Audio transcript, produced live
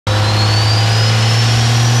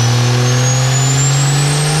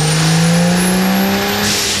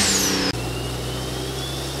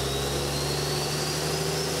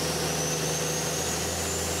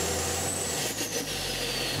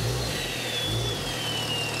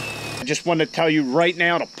I just wanted to tell you right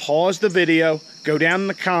now to pause the video, go down in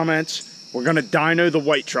the comments. We're gonna dyno the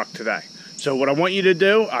white truck today. So what I want you to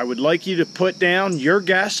do, I would like you to put down your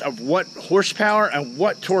guess of what horsepower and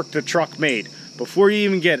what torque the truck made before you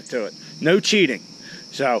even get to it. No cheating.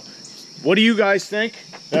 So what do you guys think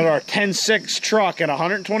that our 10.6 truck at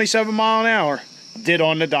 127 mile an hour did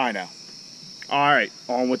on the dyno? All right,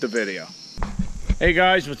 on with the video. Hey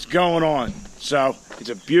guys, what's going on? So it's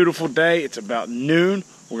a beautiful day. It's about noon.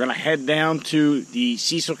 We're gonna head down to the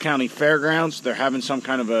Cecil County Fairgrounds. They're having some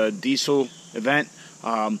kind of a diesel event.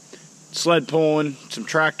 Sled pulling, some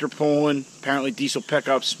tractor pulling, apparently diesel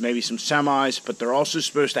pickups, maybe some semis, but they're also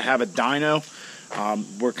supposed to have a dyno.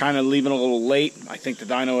 We're kind of leaving a little late. I think the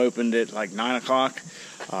dyno opened at like 9 o'clock.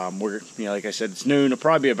 Like I said, it's noon. It'll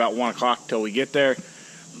probably be about 1 o'clock till we get there.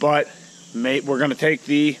 But we're going to take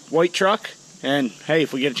the white truck, and hey,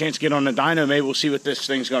 if we get a chance to get on the dyno, maybe we'll see what this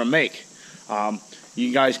thing's going to make.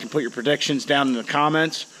 You guys can put your predictions down in the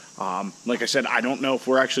comments. Like I said, I don't know if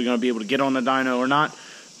we're actually going to be able to get on the dyno or not,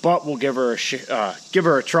 but we'll give her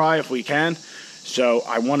a try if we can. So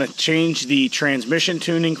I want to change the transmission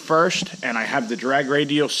tuning first, and I have the drag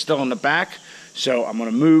radial still in the back. So I'm going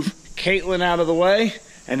to move Caitlin out of the way,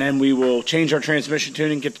 and then we will change our transmission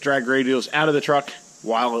tuning, get the drag radials out of the truck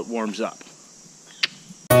while it warms up.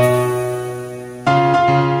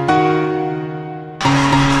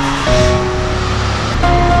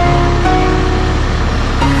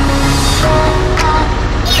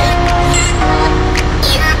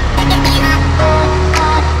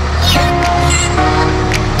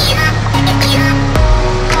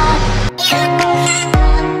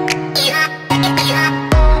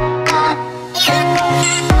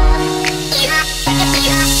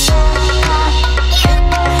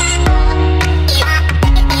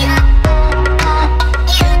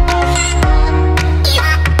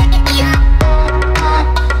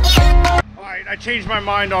 Changed my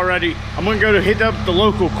mind already. I'm gonna go to hit up the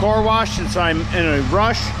local car wash since I'm in a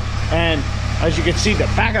rush, and as you can see, the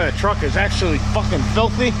back of the truck is actually fucking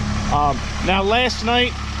filthy. Now last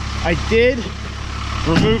night I did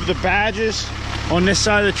remove the badges on this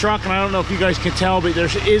side of the truck, and I don't know if you guys can tell, but there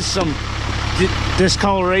is some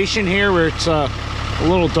discoloration here where it's a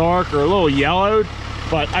little dark or a little yellowed.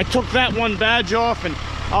 But I took that one badge off, and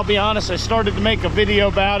I'll be honest, I started to make a video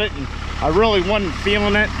about it, and I really wasn't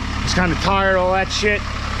feeling it. Just kind of tired of all that shit,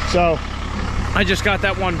 so I just got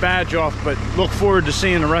that one badge off, but look forward to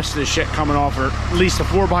seeing the rest of this shit coming off, or at least the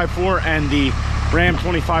 4x4 and the Ram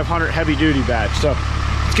 2500 heavy duty badge. So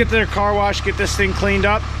let's get to their car wash, get this thing cleaned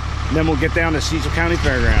up, and then we'll get down to Cecil County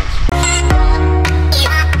Fairgrounds.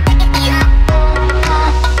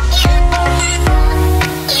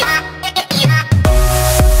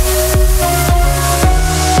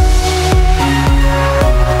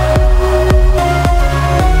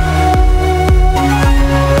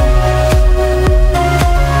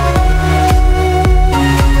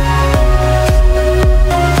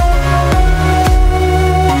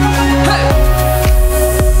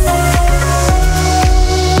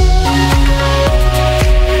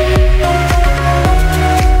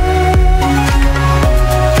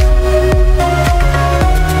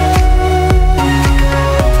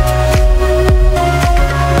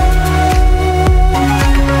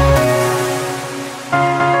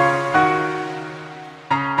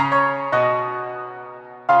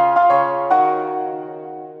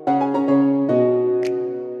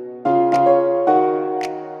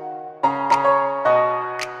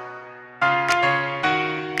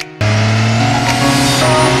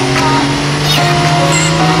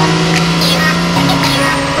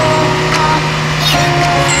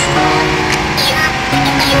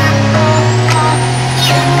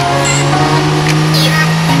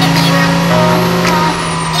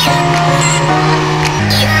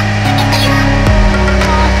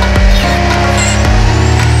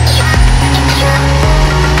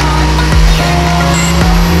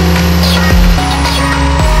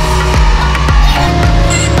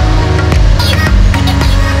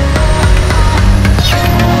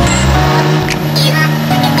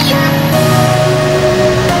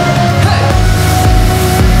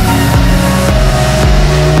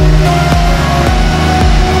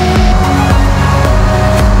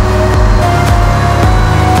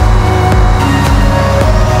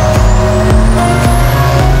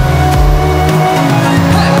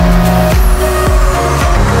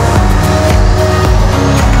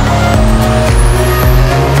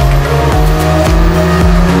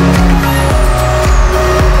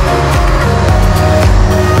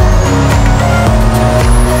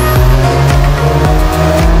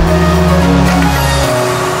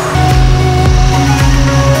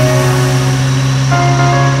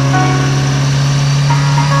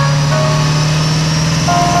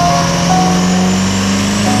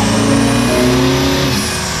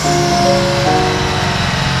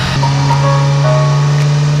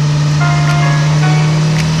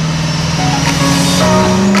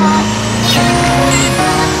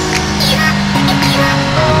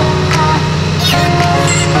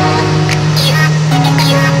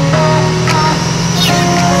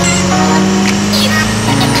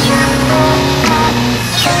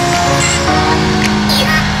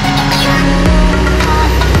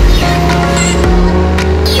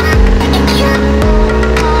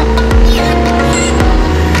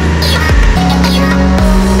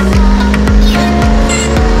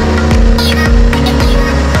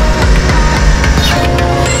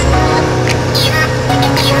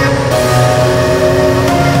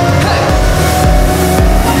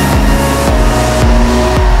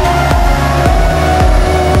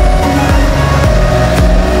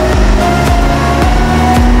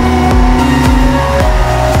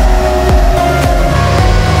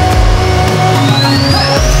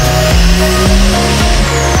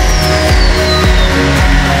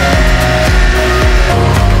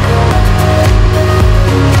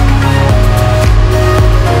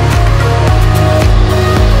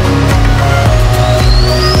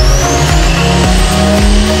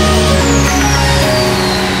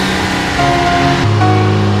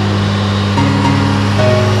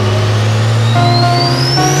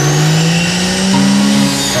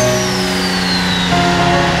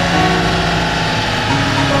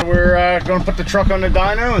 gonna put the truck on the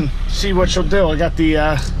dyno and see what she'll do. I got the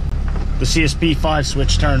CSP 5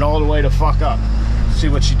 switch turned all the way to fuck up. See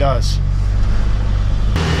what she does.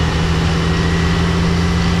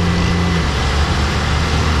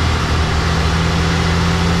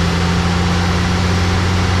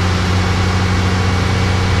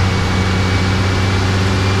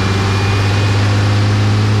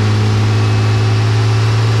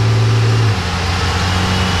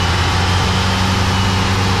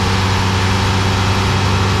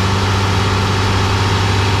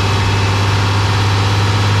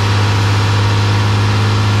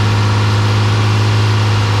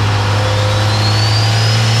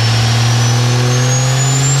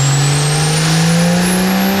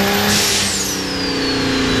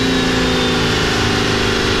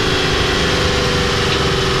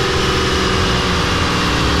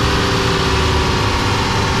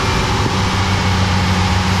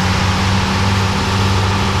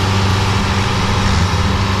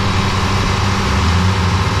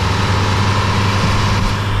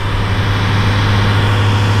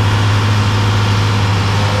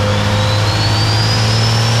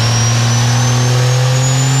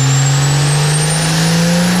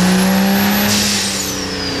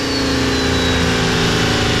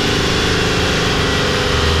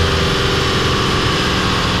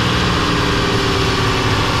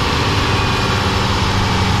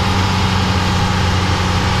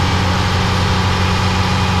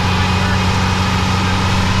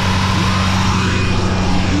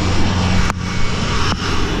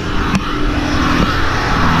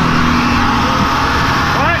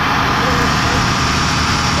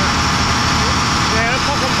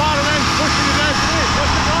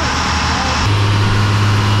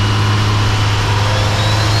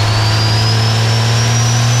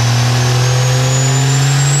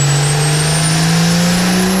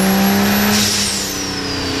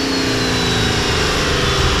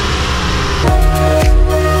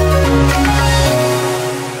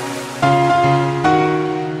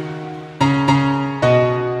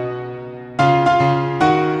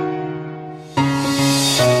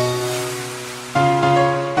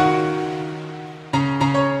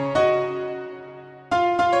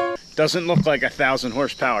 Doesn't look like a 1,000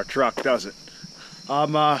 horsepower truck, does it?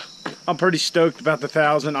 I'm pretty stoked about the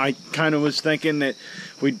 1,000. I kind of was thinking that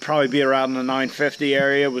we'd probably be around the 950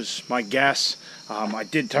 area was my guess. I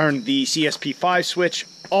did turn the CSP 5 switch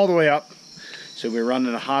all the way up, so we were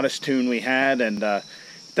running the hottest tune we had, and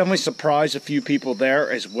definitely surprised a few people there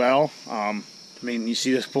as well. I mean, you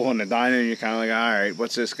see this pull in the dyno and you're kind of like, all right,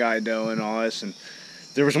 what's this guy doing, all this. And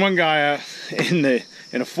there was one guy in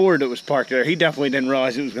a Ford that was parked there. He definitely didn't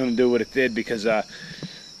realize it was going to do what it did, because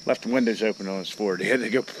left the windows open on his Ford. He had to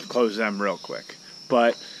go close them real quick.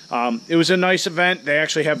 But it was a nice event. They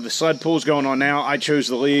actually have the sled pulls going on now. I chose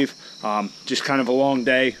to leave. Just kind of a long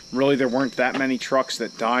day. Really, there weren't that many trucks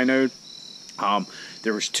that dynoed.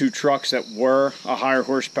 There was 2 trucks that were a higher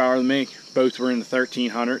horsepower than me. Both were in the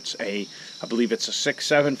 1300s. I believe it's a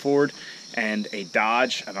 6.7 Ford and a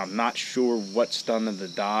Dodge, and I'm not sure what's done to the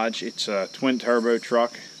Dodge. It's a twin turbo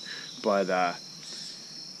truck, but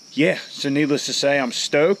yeah, so needless to say, I'm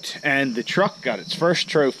stoked, and the truck got its first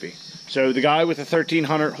trophy. So the guy with the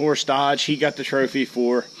 1300 horse Dodge, he got the trophy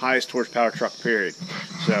for highest horsepower truck, period.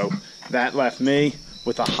 So that left me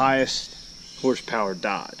with the highest horsepower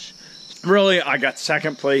Dodge. Really, I got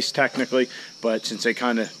second place technically, but since they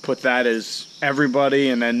kind of put that as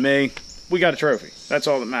everybody and then me, we got a trophy. That's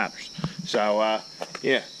all that matters. So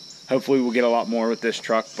yeah, hopefully we'll get a lot more with this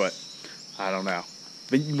truck, but I don't know.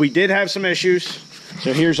 But we did have some issues.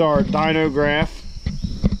 So here's our dyno graph.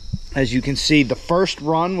 As you can see, the first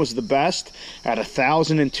run was the best at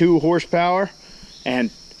 1,002 horsepower and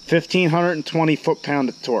 1,520 foot-pound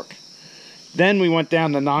of torque. Then we went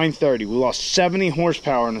down to 930. We lost 70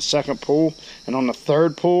 horsepower in the second pull, and on the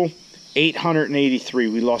third pull, 883.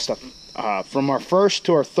 We lost from our first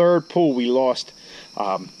to our third pull, we lost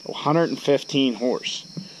 115 horse.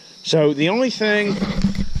 So the only thing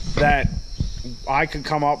that I could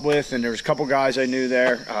come up with, and there was a couple guys I knew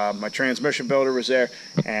there, my transmission builder was there,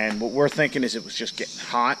 and what we're thinking is it was just getting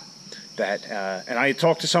hot. And I had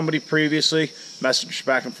talked to somebody previously, messaged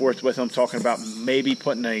back and forth with them, talking about maybe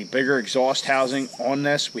putting a bigger exhaust housing on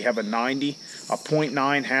this. We have a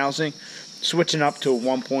 0.9 housing, switching up to a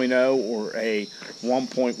 1.0 or a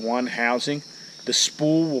 1.1 housing. The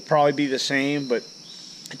spool will probably be the same, but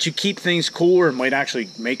to keep things cooler, it might actually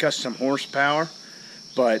make us some horsepower.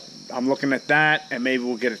 But I'm looking at that, and maybe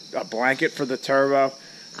we'll get a blanket for the turbo.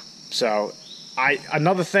 So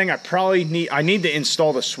another thing I need to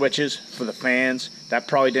install the switches for the fans. That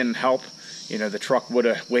probably didn't help, you know, the truck would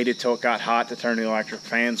have waited till it got hot to turn the electric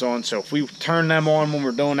fans on. So if we turn them on when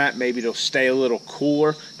we're doing that, maybe they'll stay a little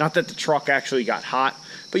cooler. Not that the truck actually got hot,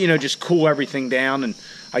 but, you know, just cool everything down. And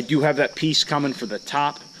I do have that piece coming for the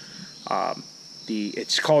top.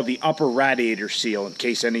 It's called the upper radiator seal, in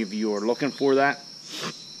case any of you are looking for that.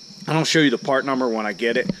 And I'll show you the part number when I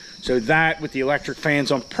get it. So that, with the electric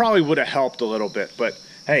fans on, probably would have helped a little bit. But,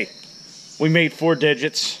 hey, we made 4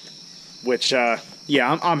 digits, which...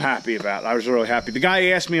 yeah, I'm happy about it. I was really happy. The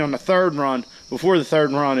guy asked me on the third run, before the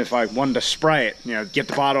third run, if I wanted to spray it, you know, get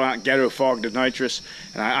the bottle out and ghetto fog the nitrous,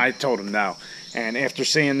 and I told him no. And after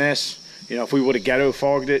seeing this, you know, if we would have ghetto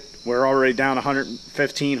fogged it, we're already down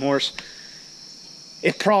 115 horse,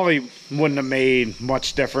 it probably wouldn't have made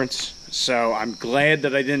much difference. So I'm glad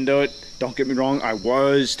that I didn't do it. Don't get me wrong, I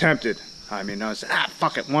was tempted. I mean, I was,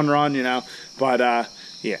 fuck it, one run, you know, but,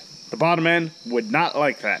 yeah. The bottom end would not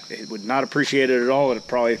like that. It would not appreciate it at all. It would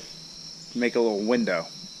probably make a little window.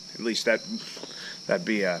 At least that'd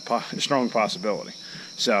be a strong possibility.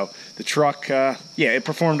 So the truck, yeah, it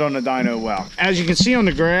performed on the dyno well. As you can see on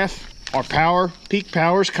the graph, our peak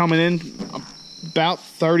power is coming in about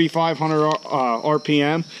 3,500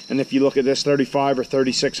 RPM. And if you look at this, 35 or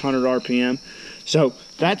 3,600 RPM. So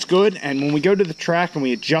that's good. And when we go to the track and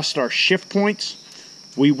we adjust our shift points,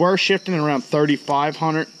 we were shifting around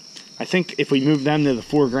 3,500. I think if we move them to the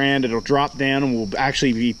 4 grand, it'll drop down and we'll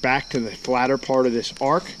actually be back to the flatter part of this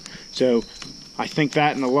arc. So I think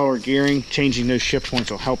that in the lower gearing, changing those shift points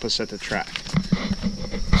will help us at the track.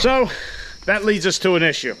 So that leads us to an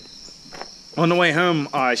issue. On the way home,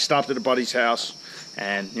 I stopped at a buddy's house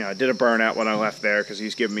and, you know, I did a burnout when I left there because he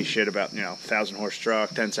was giving me shit about, you know, 1,000 horse truck,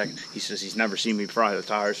 10 seconds. He says he's never seen me fry the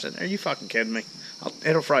tires. I said, are you fucking kidding me?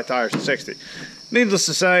 It'll fry tires at 60. Needless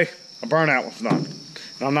to say, a burnout was done.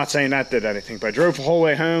 I'm not saying that did anything, but I drove the whole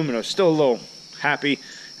way home and I was still a little happy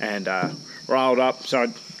and riled up.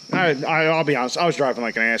 So I'll be honest, I was driving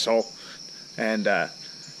like an asshole and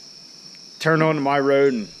turned onto my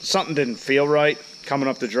road and something didn't feel right coming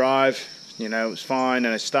up the drive. You know, it was fine,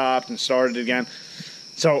 and I stopped and started again.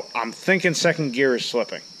 So I'm thinking second gear is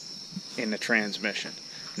slipping in the transmission.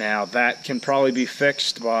 Now that can probably be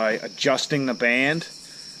fixed by adjusting the band.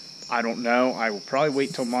 I don't know. I will probably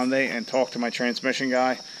wait till Monday and talk to my transmission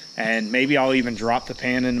guy, and maybe I'll even drop the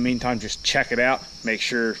pan in the meantime, just check it out, make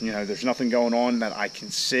sure, you know, there's nothing going on that I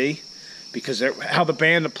can see, because how the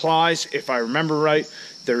band applies, if I remember right,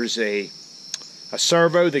 there's a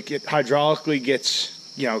servo that hydraulically gets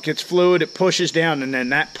fluid, it pushes down, and then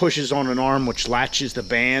that pushes on an arm which latches the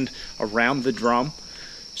band around the drum.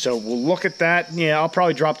 So we'll look at that. Yeah, I'll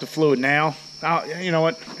probably drop the fluid now. You know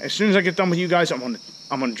what? As soon as I get done with you guys, I'm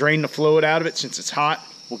gonna drain the fluid out of it since it's hot.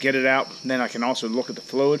 We'll get it out. Then I can also look at the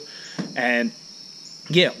fluid, and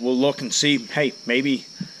yeah, we'll look and see. Hey, maybe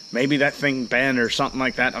that thing bent or something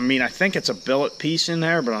like that. I mean, I think it's a billet piece in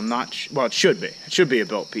there, but I'm not. Well, it should be. It should be a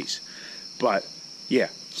billet piece. But yeah,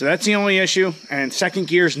 so that's the only issue. And second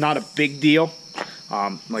gear is not a big deal.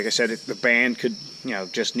 Like I said, the band could, you know,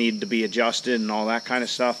 just need to be adjusted and all that kind of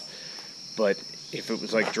stuff. But if it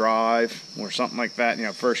was like drive or something like that, you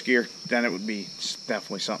know, first gear, then it would be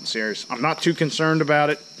definitely something serious. I'm not too concerned about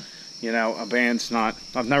it. You know, a band's not,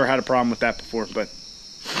 I've never had a problem with that before, but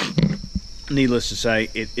needless to say,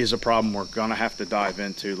 it is a problem we're going to have to dive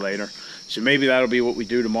into later. So maybe that'll be what we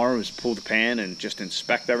do tomorrow, is pull the pan and just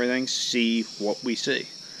inspect everything, see what we see.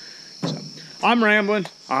 So I'm rambling.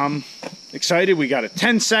 I'm excited. We got a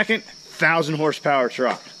 10-second, 1,000 horsepower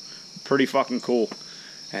truck. Pretty fucking cool.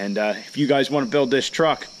 And if you guys want to build this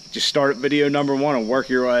truck, just start at video number 1 and work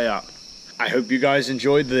your way up. I hope you guys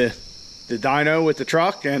enjoyed the dyno with the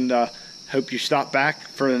truck, and hope you stop back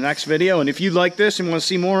for the next video. And if you like this and want to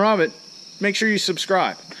see more of it, make sure you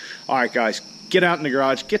subscribe. All right, guys, get out in the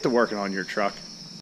garage, get to working on your truck.